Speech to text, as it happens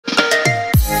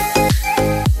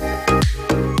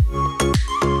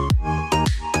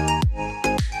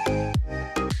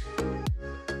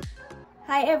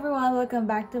everyone!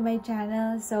 Welcome back to my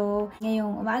channel. So,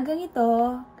 ngayong umagang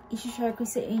ito, i-share ko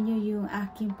sa inyo yung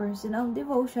aking personal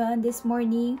devotion this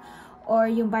morning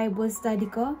or yung Bible study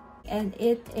ko. And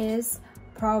it is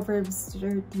Proverbs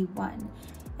 31,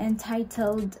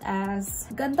 entitled as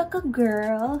Ganda Ka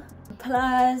Girl,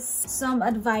 plus some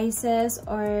advices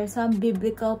or some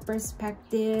biblical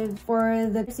perspective for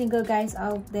the single guys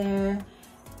out there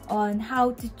on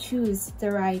how to choose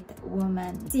the right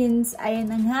woman. Since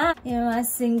ayun na nga, yung mga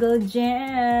single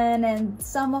gen, and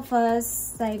some of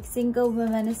us, like single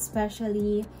women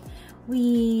especially,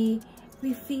 we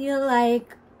feel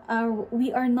like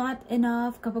we are not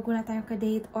enough kapag wala tayong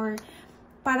kadate, or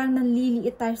parang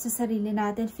nanliliit tayo sa sarili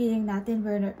natin, feeling natin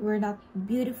we're not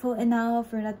beautiful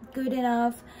enough, we're not good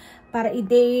enough para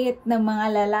i-date ng mga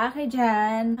lalaki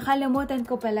dyan. Nakalimutan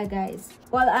ko pala, guys.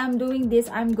 While I'm doing this,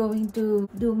 I'm going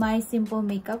to do my simple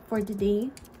makeup for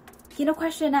today.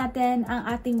 Kino-question natin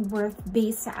ang ating worth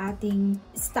based sa ating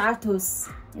status.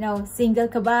 You know,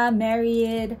 single ka ba,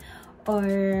 married, or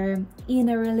in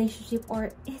a relationship,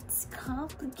 or it's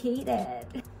complicated.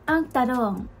 Ang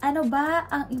tanong, ano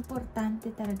ba ang importante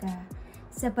talaga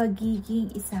sa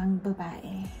pagiging isang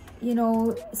babae? You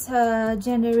know, sa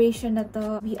generation na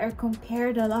to, we are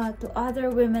compared a lot to other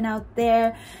women out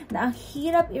there na ang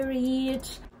hirap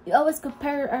i-reach. We always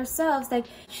compare ourselves like,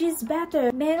 she's better.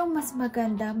 Merong mas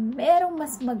maganda, merong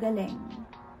mas magaling,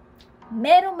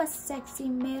 merong mas sexy,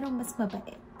 merong mas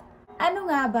mabait. Ano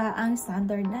nga ba ang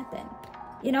standard natin?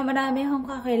 You know, marami akong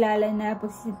kakilala na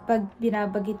pag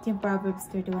binabagit yung Proverbs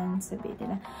 31, sabi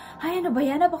nila, ay, ano ba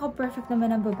yan? Napaka-perfect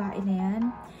naman ang babae na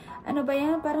yan. Ano ba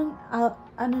yan? Parang,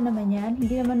 ano naman yan?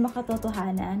 Hindi naman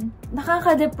makatotohanan.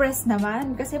 Nakaka-depress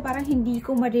naman kasi parang hindi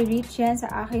ko ma-reach yan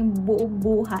sa aking buong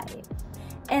buhay.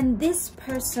 And this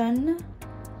person,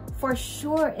 for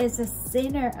sure, is a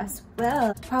sinner as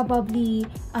well. Probably,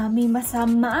 may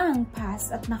masamang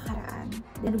past at nakaraan.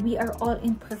 And we are all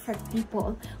imperfect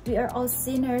people. We are all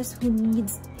sinners who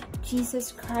needs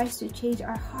Jesus Christ to change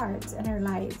our hearts and our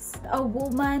lives. A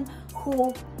woman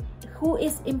who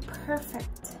is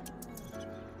imperfect,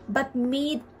 but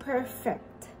made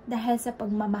perfect dahil sa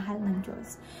pagmamahal ng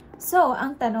Diyos. So,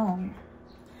 ang tanong,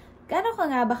 gaano ka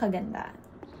nga ba kaganda?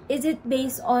 Is it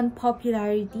based on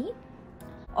popularity?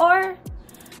 Or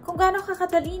kung gaano ka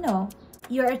katalino?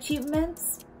 Your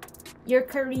achievements? Your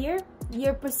career?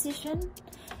 Your position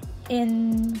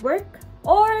in work?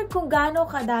 Or kung gaano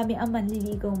kadami ang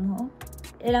manliligaw mo?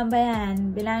 Ilan ba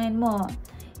yan? Bilangin mo.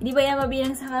 Hindi ba yan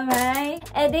mabilang sa kamay?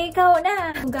 Eh di ikaw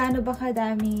na! Kung gaano ba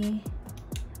kadami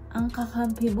ang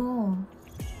kakampi mo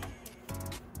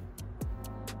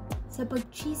sa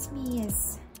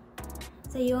pagchismis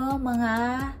sa iyong mga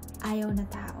ayaw na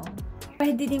tao.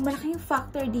 Pwede din malaking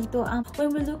factor dito ang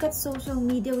when we look at social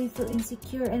media, we feel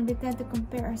insecure and we tend to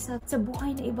compare ourselves sa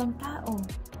buhay ng ibang tao.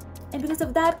 And because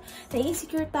of that,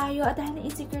 na-insecure tayo, at dahil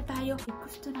na-insecure tayo,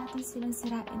 gusto natin silang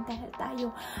sirain dahil tayo,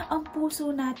 ang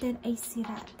puso natin ay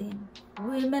siratin.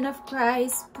 Women of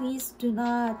Christ, please do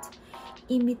not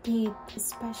imitate,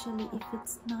 especially if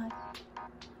it's not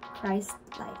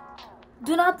Christ-like.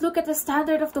 Do not look at the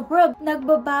standard of the world.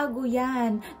 Nagbabago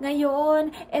yan.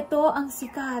 Ngayon, ito ang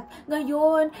sikat.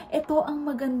 Ngayon, ito ang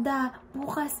maganda.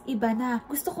 Bukas, iba na.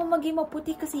 Gusto kong maging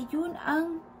maputi kasi yun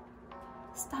ang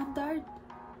standard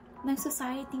ng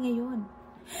society ngayon.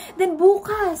 Then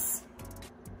bukas,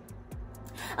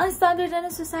 ang standard na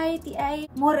ng society ay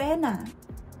morena.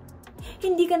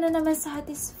 Hindi ka na naman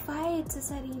satisfied sa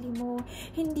sarili mo.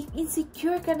 Hindi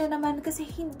insecure ka na naman kasi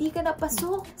hindi ka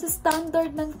napasok sa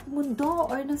standard ng mundo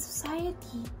or ng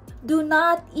society. Do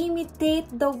not imitate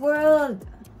the world.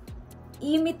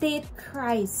 Imitate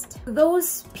Christ.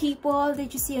 Those people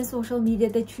that you see on social media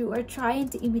that you are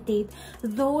trying to imitate,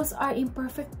 those are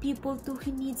imperfect people too who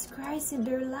needs Christ in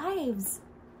their lives.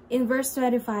 In verse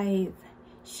 25,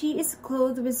 she is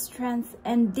clothed with strength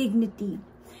and dignity,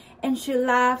 and she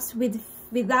laughs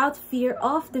without fear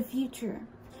of the future.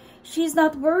 She is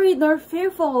not worried nor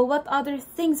fearful what other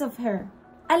thinks of her.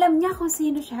 Alam niya kung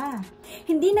sino siya.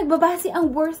 Hindi nagbabase ang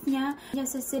worth niya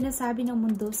sa sinasabi ng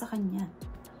mundo sa kanya.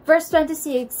 Verse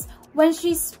 26, when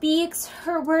she speaks,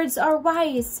 her words are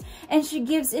wise, and she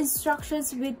gives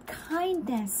instructions with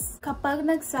kindness. Kapag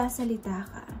nagsasalita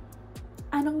ka,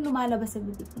 anong lumalabas sa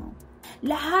bibig mo?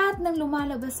 Lahat ng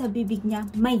lumalabas sa bibig niya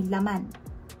may laman.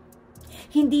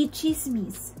 Hindi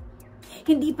chismis.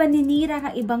 Hindi paninira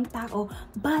ng ibang tao,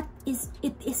 but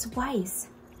it is wise.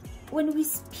 When we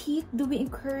speak, do we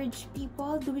encourage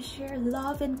people? Do we share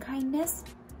love and kindness?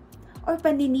 Or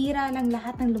paninira lang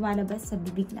lahat ng lumalabas sa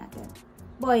bibig natin?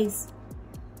 Boys,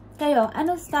 Kayo,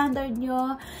 anong standard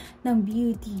nyo ng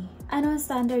beauty? Anong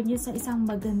standard nyo sa isang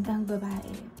magandang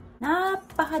babae?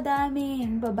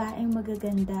 Napakadaming babaeng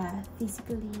magaganda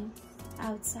physically,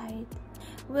 outside.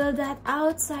 Will that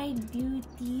outside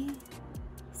beauty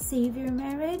save your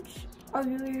marriage or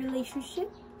your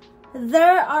relationship?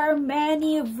 There are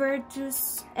many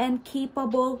virtuous and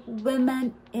capable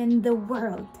women in the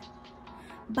world,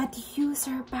 but you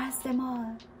surpass them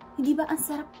all. Hindi ba ang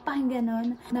sarap pakinggan nun?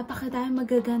 Napakadaming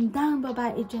magagandang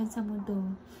babae dyan sa mundo.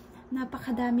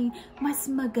 Napakadaming mas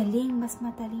magaling, mas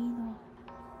matalino.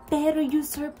 Pero you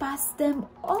surpass them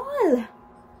all.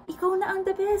 Ikaw na ang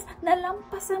the best.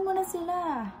 Nalampasan mo na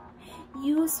sila.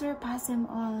 You surpass them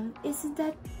all. Isn't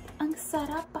that ang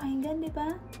sarap pakinggan, di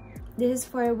ba? This is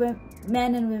for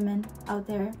men and women out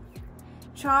there.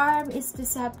 Charm is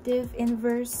deceptive in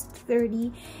verse 30,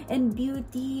 and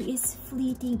beauty is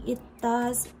fleeting. It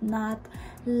does not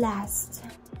last.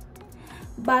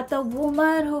 But the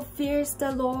woman who fears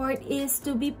the Lord is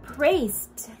to be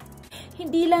praised.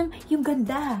 Hindi lang yung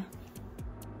ganda.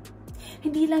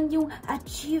 Hindi lang yung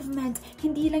achievement.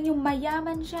 Hindi lang yung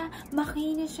mayaman siya,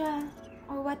 makinis siya,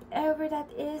 or whatever that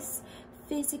is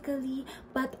physically,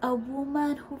 but a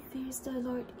woman who fears the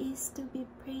Lord is to be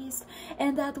praised,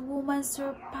 and that woman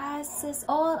surpasses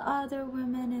all other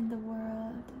women in the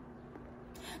world.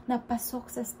 Napasok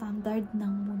sa standard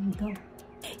ng mundo.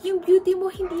 Yung beauty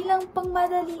mo hindi lang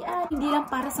pangmadalian, hindi lang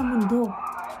para sa mundo.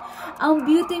 Ang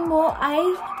beauty mo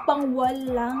ay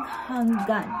pangwalang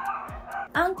hanggan.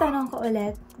 Ang tanong ko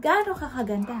ulit, gaano ka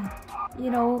kaganda? You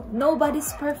know,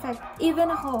 nobody's perfect.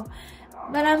 Even ako.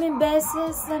 Maraming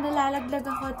beses na nalalaglag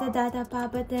ako at nadadapa,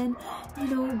 but then, you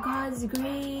know, God's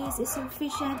grace is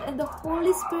sufficient and the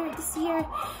Holy Spirit is here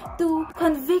to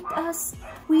convict us.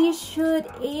 We should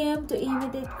aim to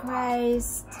imitate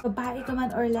Christ. Babae ka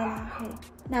man or lalaki.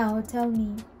 Now, tell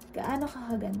me, gaano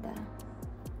ka kaganda?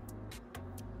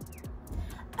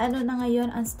 Ano na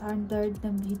ngayon ang standard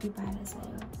ng beauty para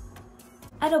sa'yo?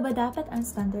 Ano ba dapat ang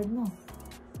standard mo?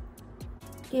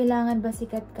 Kailangan ba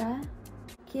sikat ka?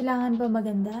 Kailangan ba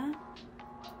maganda?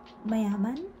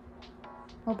 Mayaman?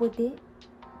 Maputi?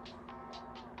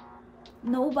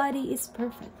 Nobody is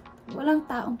perfect. Walang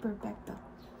taong perfecto.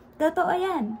 Totoo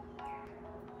yan.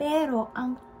 Pero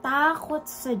ang takot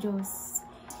sa Diyos,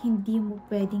 hindi mo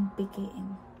pwedeng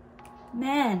pikiin.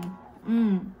 Man,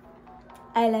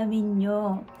 alamin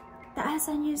nyo,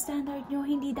 taasan nyo yung standard nyo,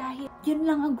 hindi dahil yun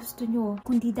lang ang gusto nyo,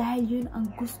 kundi dahil yun ang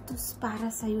gustos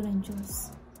para sa'yo ng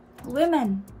Diyos.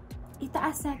 Women,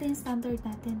 itaas natin yung standard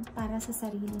natin para sa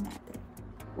sarili natin.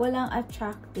 Walang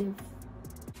attractive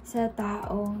sa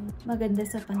taong maganda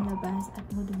sa panlabas at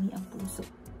madumi ang puso.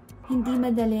 Hindi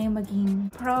madaling maging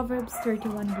Proverbs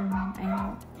 31 woman, I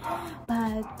know.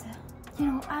 But,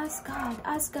 you know, ask God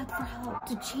for help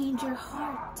to change your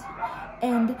heart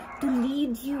and to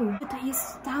lead you to His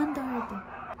standard.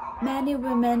 Many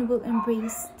women will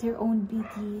embrace their own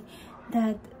beauty,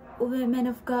 that women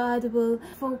of God will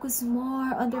focus more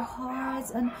on their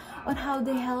hearts and on how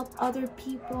they help other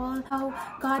people, how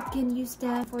God can use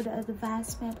them for the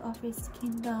advancement of His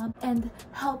kingdom and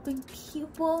helping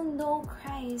people know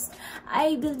Christ.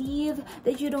 I believe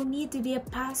that you don't need to be a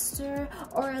pastor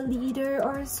or a leader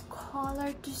or a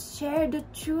scholar to share the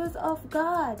truth of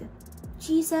God.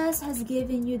 Jesus has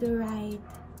given you the right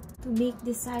to make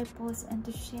disciples and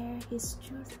to share His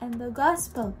truth and the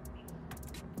gospel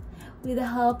with the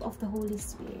help of the Holy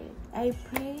Spirit. I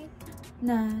pray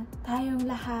na tayong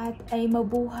lahat ay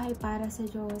mabuhay para sa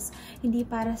Diyos, hindi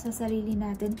para sa sarili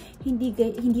natin, hindi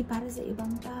para sa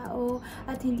ibang tao,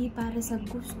 at hindi para sa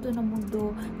gusto ng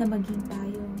mundo na maging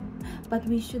tayo. But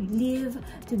we should live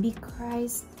to be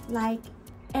Christ-like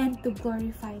and to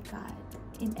glorify God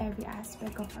in every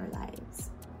aspect of our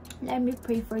lives. Let me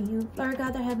pray for you. Lord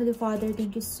God, our Heavenly Father,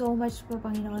 thank you so much po,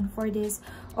 Panginoon, for this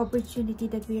opportunity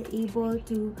that we are able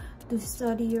to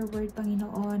study your word,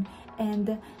 Panginoon,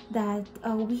 and that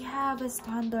we have a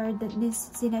standard that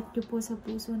sinet niyo po sa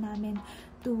puso namin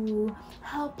to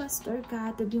help us, Lord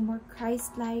God, to be more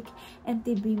Christ-like and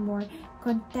to be more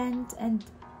content and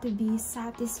to be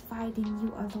satisfied in you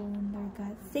alone, Lord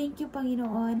God. Thank you,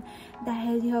 Panginoon,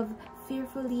 dahil you have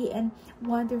fearfully and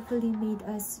wonderfully made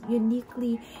us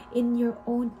uniquely in your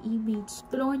own image.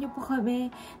 Tulungan niyo po kami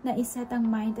na iset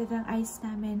ang mind at ang eyes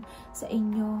namin sa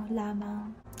inyo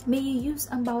lamang. May you use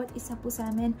ang bawat isa po sa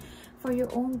amin for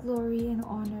your own glory and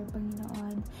honor,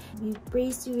 Panginoon. We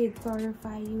praise you, we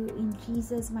glorify you. In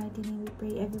Jesus' mighty name we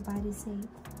pray. Everybody say,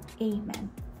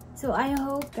 Amen. So, I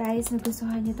hope, guys,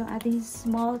 nagustuhan niyo itong ating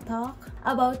small talk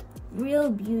about real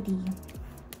beauty.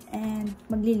 And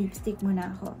magli-lipstick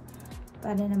muna ako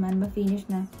para naman ma-finish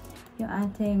na yung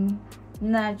ating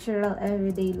natural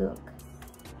everyday look.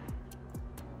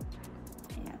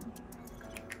 Ayan.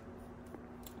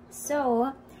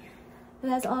 So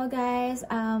that's all, guys.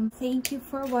 Thank you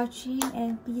for watching,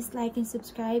 and please like and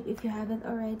subscribe if you haven't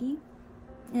already,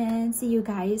 and see you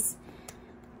guys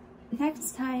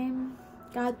next time.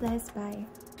 God bless. Bye.